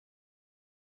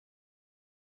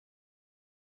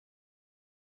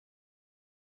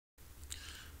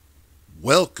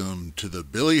Welcome to the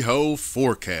Billy Ho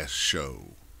Forecast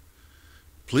Show.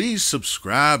 Please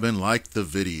subscribe and like the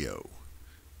video.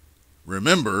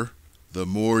 Remember, the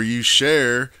more you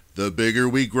share, the bigger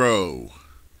we grow.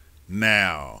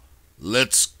 Now,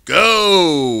 let's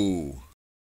go!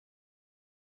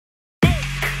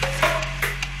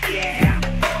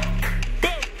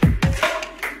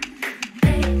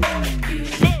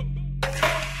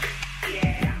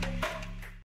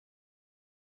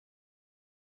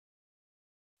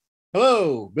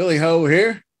 Hello, Billy Ho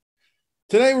here.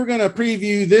 Today we're going to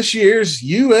preview this year's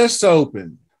US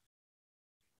Open.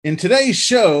 In today's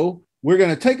show, we're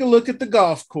going to take a look at the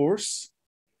golf course,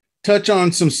 touch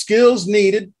on some skills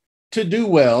needed to do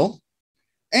well,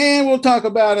 and we'll talk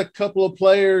about a couple of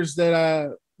players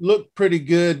that look pretty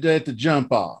good at the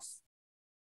jump off.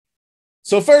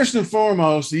 So first and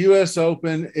foremost, the US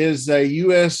Open is a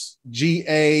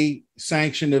USGA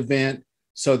sanctioned event.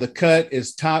 So the cut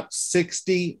is top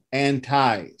 60 and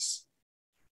ties.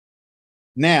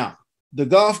 Now, the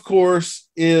golf course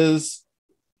is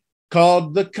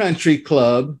called the Country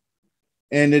Club,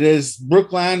 and it is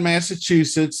Brookline,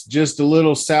 Massachusetts, just a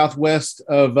little southwest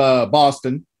of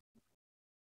Boston.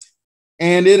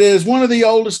 And it is one of the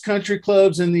oldest country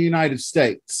clubs in the United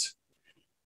States.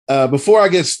 Before I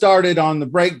get started on the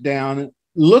breakdown,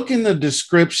 look in the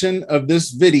description of this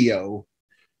video,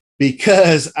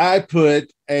 because I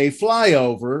put a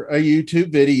flyover, a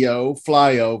YouTube video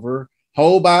flyover,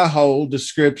 hole by hole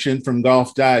description from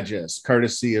Golf Digest,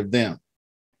 courtesy of them.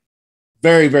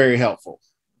 Very, very helpful.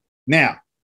 Now,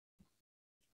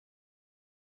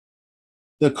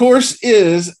 the course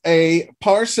is a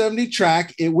par 70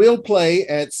 track. It will play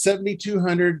at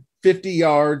 7,250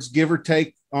 yards, give or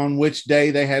take on which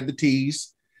day they have the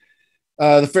tees.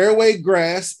 The fairway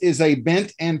grass is a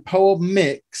bent and POA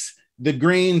mix. The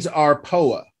greens are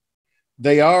POA.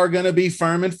 They are going to be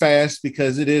firm and fast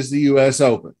because it is the US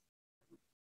Open.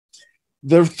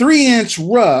 The 3-inch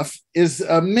rough is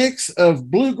a mix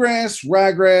of bluegrass,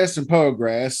 ryegrass, and POA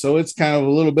grass. So it's kind of a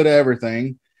little bit of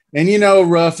everything. And you know,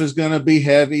 rough is going to be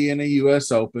heavy in a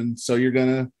US Open. So you're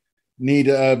going to need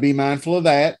to be mindful of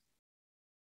that.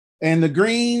 And the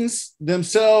greens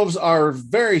themselves are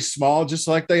very small, just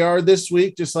like they are this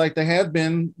week, just like they have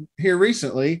been here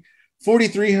recently.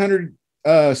 4,300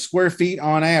 square feet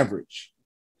on average.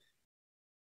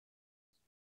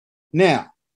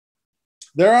 Now,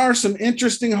 there are some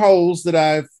interesting holes that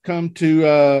I've come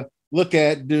to look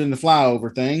at doing the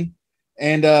flyover thing.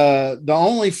 And the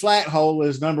only flat hole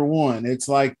is number one. It's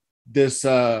like this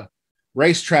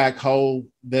racetrack hole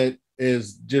that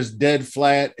is just dead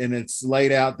flat, and it's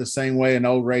laid out the same way an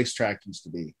old racetrack used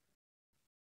to be.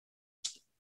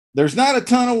 There's not a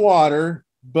ton of water,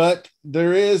 but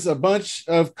there is a bunch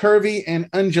of curvy and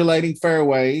undulating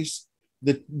fairways.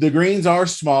 The greens are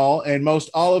small, and most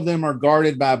all of them are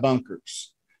guarded by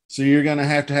bunkers. So you're going to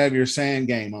have your sand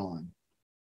game on.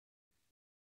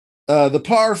 The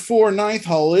par 4 ninth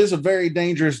hole is a very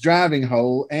dangerous driving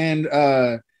hole,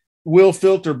 and will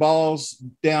filter balls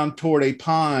down toward a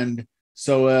pond.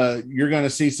 So you're going to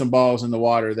see some balls in the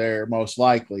water there, most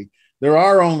likely. There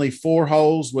are only 4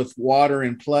 holes with water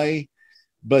in play,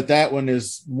 but that one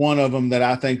is one of them that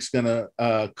I think is going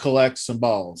to collect some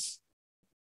balls.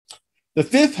 The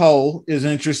 5th hole is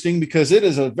interesting because it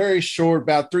is a very short,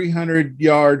 about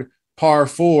 300-yard par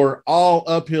 4, all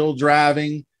uphill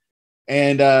driving.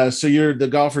 And so the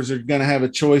golfers are going to have a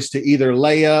choice to either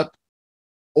lay up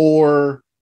or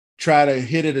try to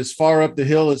hit it as far up the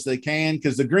hill as they can,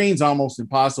 because the green's almost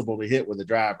impossible to hit with a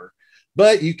driver.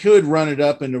 But you could run it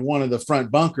up into one of the front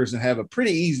bunkers and have a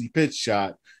pretty easy pitch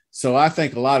shot. So I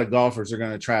think a lot of golfers are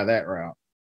going to try that route.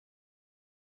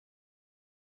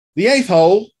 The 8th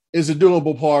hole is a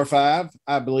doable par 5,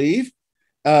 I believe,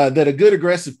 that a good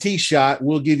aggressive tee shot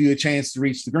will give you a chance to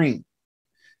reach the green.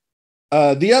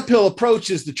 The uphill approach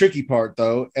is the tricky part,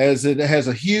 though, as it has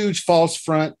a huge false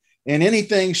front, and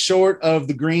anything short of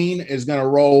the green is going to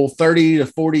roll 30 to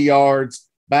 40 yards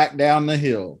back down the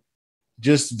hill.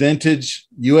 Just vintage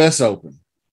US Open.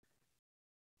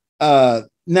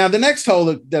 Now, the next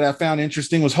hole that I found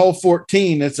interesting was hole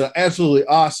 14. It's an absolutely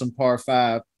awesome par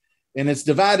 5, and it's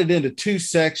divided into 2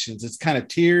 sections. It's kind of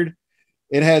tiered.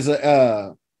 It has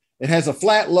a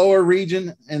flat lower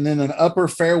region and then an upper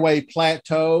fairway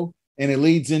plateau, and it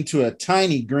leads into a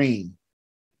tiny green.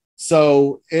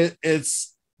 So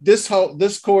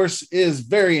this course is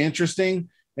very interesting.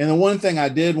 And the one thing I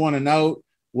did want to note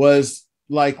was,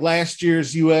 like last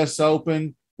year's US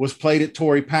Open was played at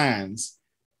Torrey Pines.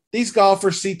 These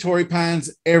golfers see Torrey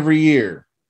Pines every year.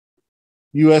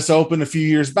 US Open a few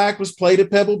years back was played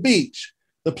at Pebble Beach.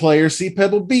 The players see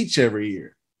Pebble Beach every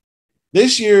year.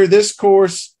 This year, this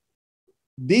course,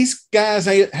 these guys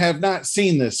have not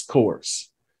seen this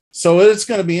course. So it's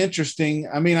going to be interesting.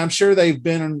 I mean, I'm sure they've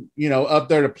been, up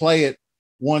there to play it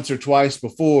once or twice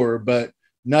before, but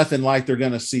nothing like they're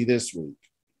going to see this week.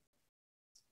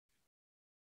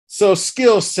 So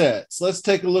skill sets. Let's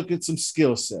take a look at some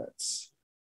skill sets.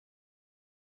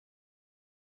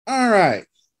 All right.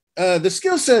 The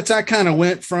skill sets I kind of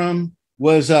went from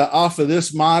was off of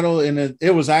this model, and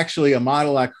it was actually a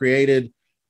model I created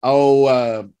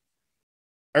earlier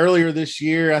this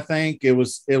year. I think it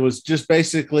was just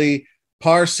basically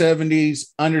par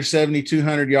 70s, under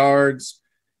 7,200 yards,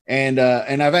 and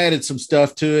I've added some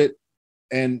stuff to it,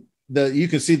 and you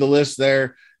can see the list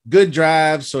there. Good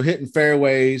drives, so hitting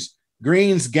fairways,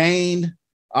 greens gained,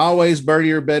 always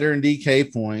birdie or better in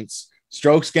DK points,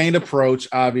 strokes gained approach,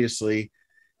 obviously,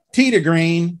 tee to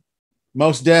green,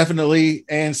 most definitely,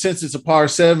 and since it's a par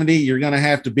 70, you're going to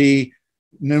have to be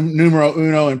numero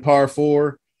uno in par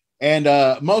 4, and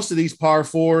most of these par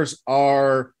 4s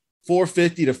are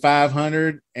 450 to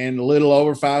 500 and a little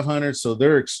over 500, so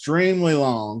they're extremely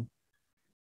long.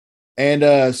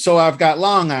 And so I've got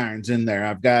long irons in there.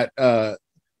 I've got of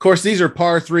course, these are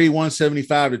par 3,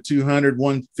 175 to 200,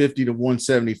 150 to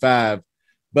 175,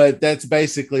 but that's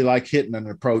basically like hitting an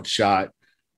approach shot.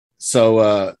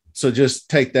 So just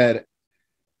take that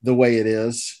the way it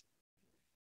is.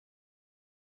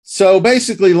 So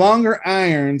basically, longer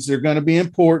irons are going to be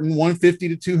important, 150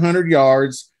 to 200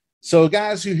 yards. So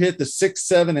guys who hit the 6,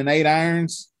 7, and 8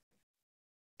 irons,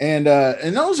 and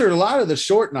those are a lot of the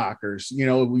short knockers,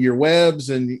 your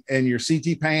Webbs and your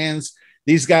CT Pans.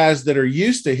 These guys that are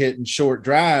used to hitting short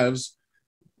drives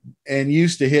and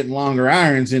used to hitting longer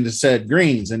irons into said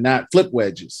greens and not flip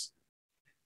wedges.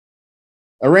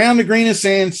 Around the green and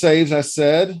sand saves, I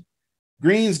said,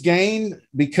 greens gained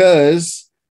because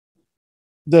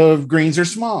the greens are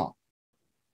small.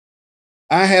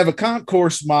 I have a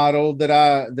concourse model that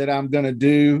I'm going to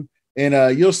do,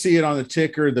 and you'll see it on the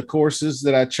ticker. The courses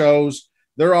that I chose,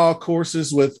 they're all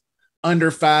courses with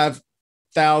under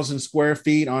 5,000 square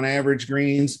feet on average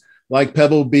greens, like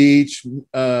Pebble Beach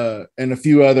and a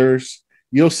few others.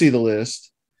 You'll see the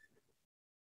list.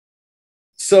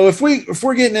 So if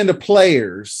we're getting into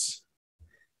players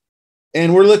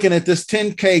and we're looking at this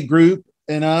 10K group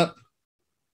and up,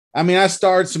 I mean, I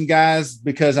started some guys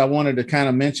because I wanted to kind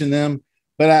of mention them,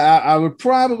 but I would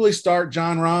probably start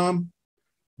Jon Rahm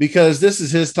because this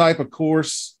is his type of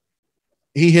course.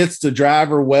 He hits the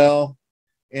driver well,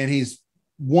 and he's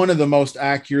one of the most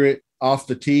accurate off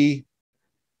the tee.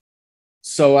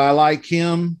 So I like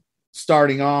him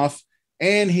starting off.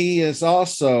 And he is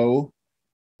also,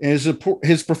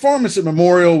 his performance at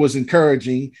Memorial was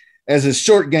encouraging as his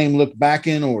short game looked back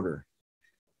in order.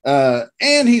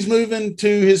 And he's moving to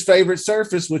his favorite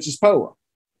surface, which is POA.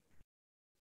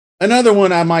 Another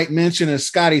one I might mention is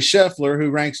Scotty Scheffler, who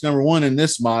ranks number 1 in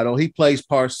this model. He plays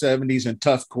par 70s and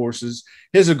tough courses.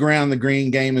 His around the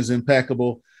green game is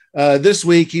impeccable. This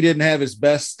week he didn't have his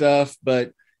best stuff,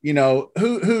 but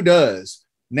who does?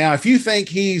 Now, if you think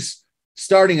he's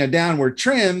starting a downward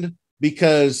trend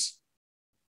because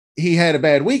he had a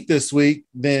bad week this week,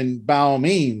 then by all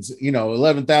means,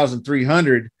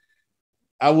 11,300.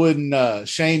 I wouldn't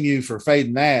shame you for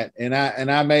fading that, and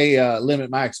I may limit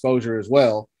my exposure as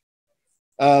well.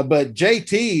 But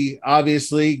JT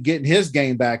obviously getting his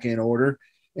game back in order,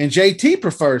 and JT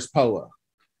prefers POA.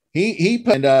 He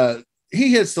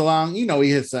hits the long, he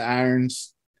hits the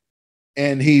irons,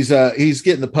 and he's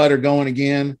getting the putter going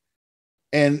again,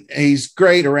 and he's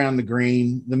great around the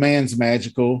green. The man's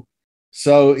magical,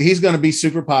 so he's going to be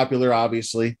super popular,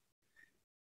 obviously.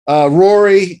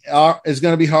 Rory is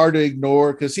going to be hard to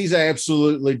ignore because he's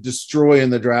absolutely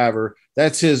destroying the driver.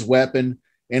 That's his weapon.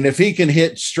 And if he can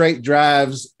hit straight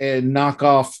drives and knock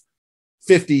off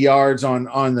 50 yards on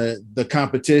the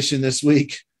competition this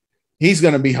week, he's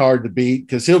going to be hard to beat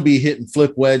because he'll be hitting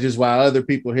flip wedges while other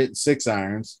people are hitting 6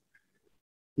 irons.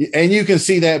 And you can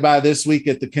see that by this week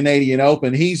at the Canadian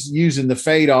Open. He's using the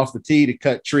fade off the tee to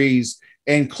cut trees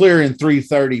and clearing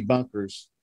 330 bunkers.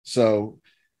 So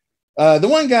the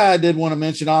one guy I did want to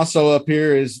mention also up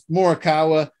here is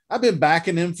Morikawa. I've been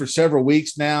backing him for several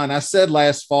weeks now, and I said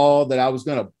last fall that I was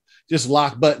going to just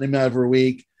lock button him every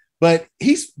week, but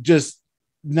he's just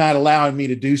not allowing me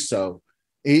to do so.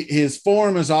 His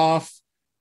form is off.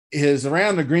 His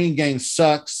around the green game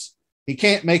sucks. He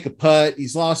can't make a putt.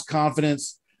 He's lost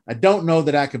confidence. I don't know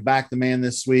that I could back the man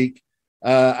this week.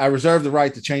 I reserve the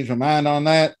right to change my mind on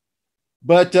that.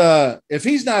 But if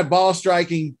he's not ball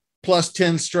striking plus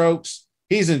 10 strokes,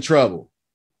 he's in trouble.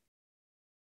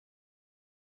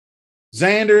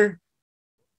 Xander,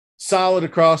 solid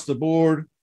across the board.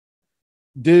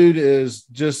 dude is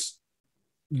just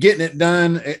getting it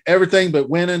done, everything but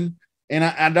winning. And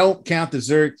I don't count the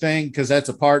Zurich thing because that's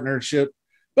a partnership,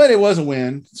 but it was a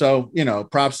win. So,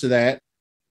 props to that.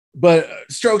 But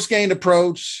strokes gained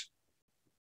approach,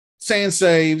 sand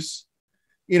saves,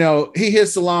 he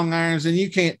hits the long irons and you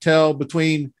can't tell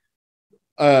between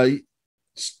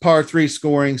par three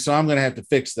scoring. So I'm going to have to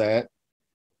fix that.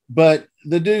 But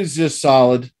the dude's just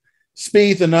solid.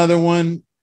 Spieth, another one.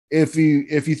 If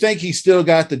you think he's still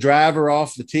got the driver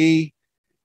off the tee,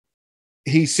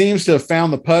 he seems to have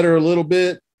found the putter a little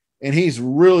bit, and he's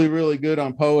really, really good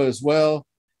on POA as well.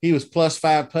 He was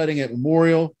 +5 putting at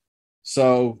Memorial.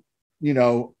 So,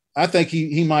 I think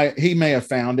he may have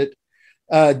found it.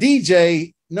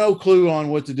 DJ, no clue on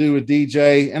what to do with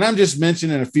DJ. And I'm just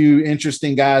mentioning a few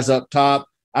interesting guys up top.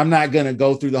 I'm not going to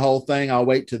go through the whole thing. I'll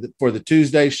wait for the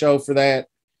Tuesday show for that.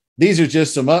 These are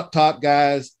just some up top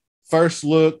guys. First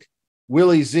look,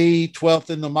 Willie Z,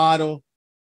 12th in the model,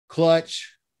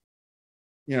 clutch.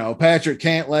 Patrick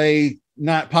Cantlay,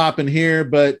 not popping here,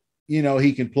 but,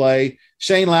 he can play.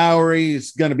 Shane Lowry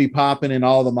is going to be popping in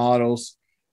all the models.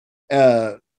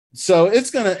 So it's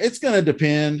going to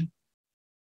depend.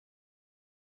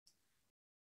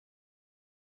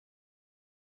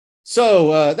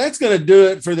 So that's going to do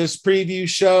it for this preview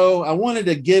show. I wanted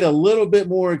to get a little bit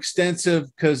more extensive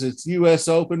because it's US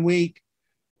Open week.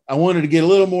 I wanted to get a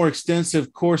little more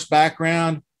extensive course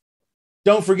background.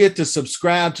 Don't forget to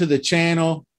subscribe to the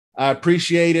channel. I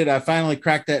appreciate it. I finally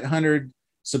cracked that 100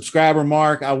 subscriber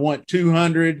mark. I want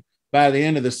 200 by the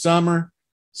end of the summer.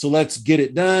 So let's get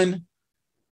it done.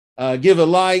 Give a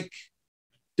like.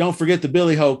 Don't forget the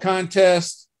Billy Ho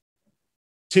contest.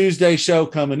 Tuesday show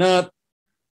coming up.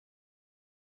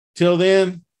 Till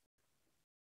then,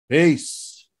 peace.